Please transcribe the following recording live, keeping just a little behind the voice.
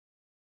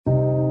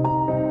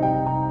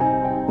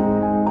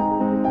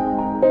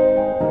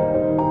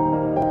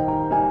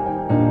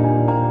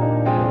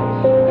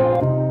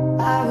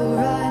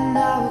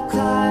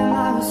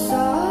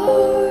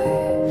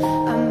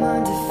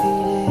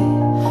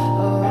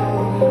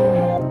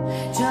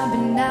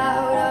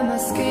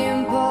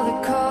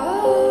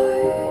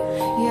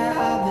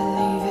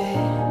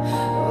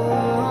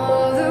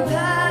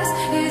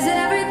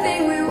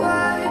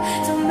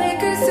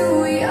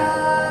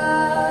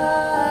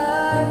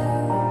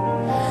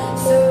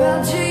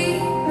I'll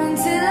dream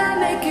until I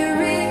make it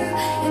real,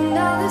 and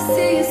all I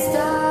see is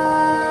stars.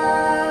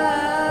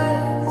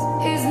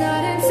 It's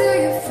not until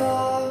you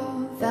fall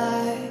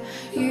that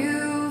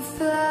you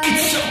fly.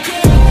 It's so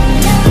cold.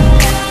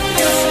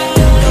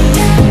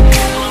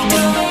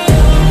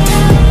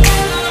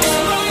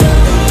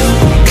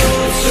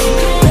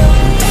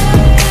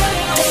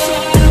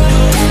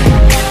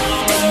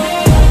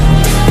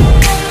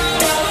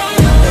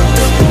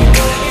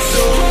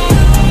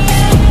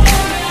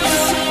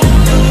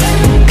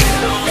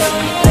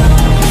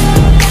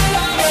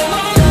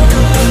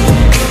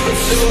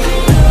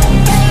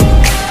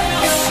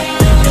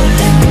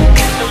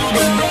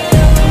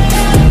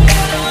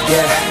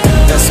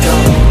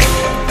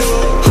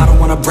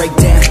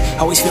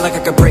 Always feel like I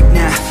could break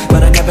now,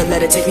 but I never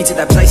let it take me to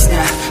that place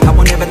now. I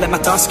won't ever let my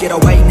thoughts get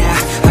away now.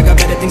 I got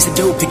better things to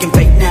do, picking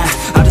fate now.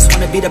 I just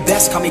wanna be the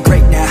best, call me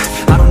great now.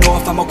 I don't know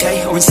if I'm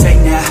okay or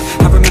insane now.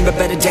 I remember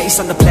better days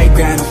on the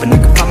playground, hoping I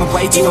can find my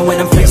way even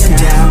when I'm feeling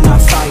down. I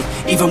fight,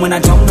 even when I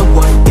don't know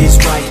what is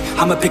right.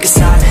 I'ma pick a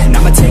side, and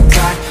I'ma take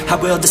pride. I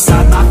will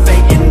decide my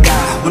fate and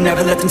I will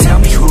never let them tell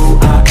me who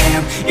I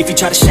am. If you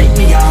try to shake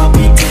me, I'll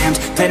be damned.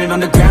 Planet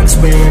on the ground is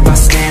where I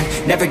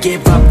stand. Never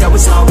give up, that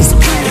was always the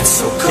plan. It's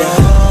so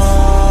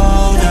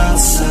cold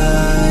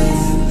outside,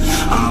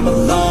 I'm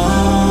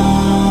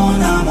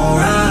alone, I'm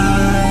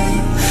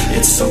alright.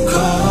 It's so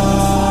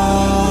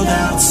cold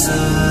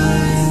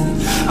outside,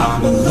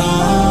 I'm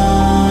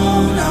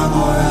alone, I'm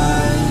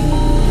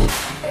alright.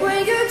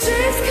 When your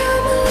dreams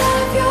come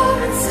alive, you're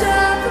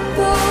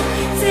unstoppable.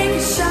 Take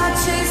a shot,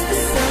 chase the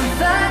sun,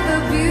 find the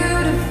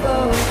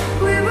beautiful.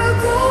 We will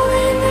go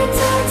in the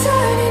dark,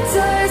 turning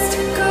dust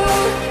to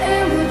gold,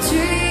 and we'll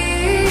dream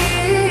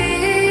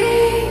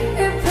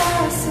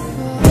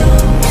impossible.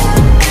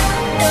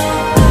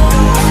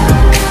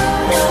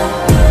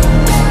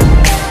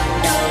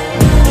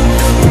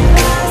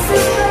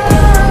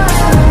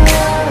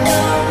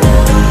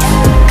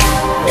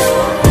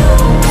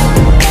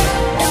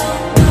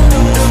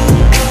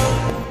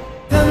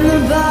 From the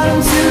bottom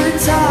to the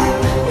top,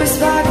 we're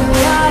sparking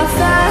wild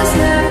fast,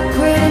 never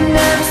quit and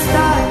never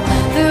stop.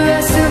 The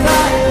rest of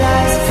our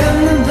lives. From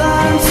the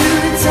bottom to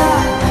the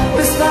top,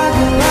 we're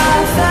sparking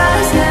wild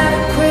fast,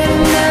 never quit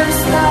and never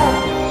stop.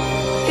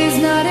 It's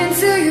not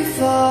until you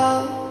fall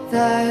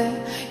that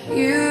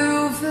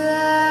you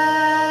fly.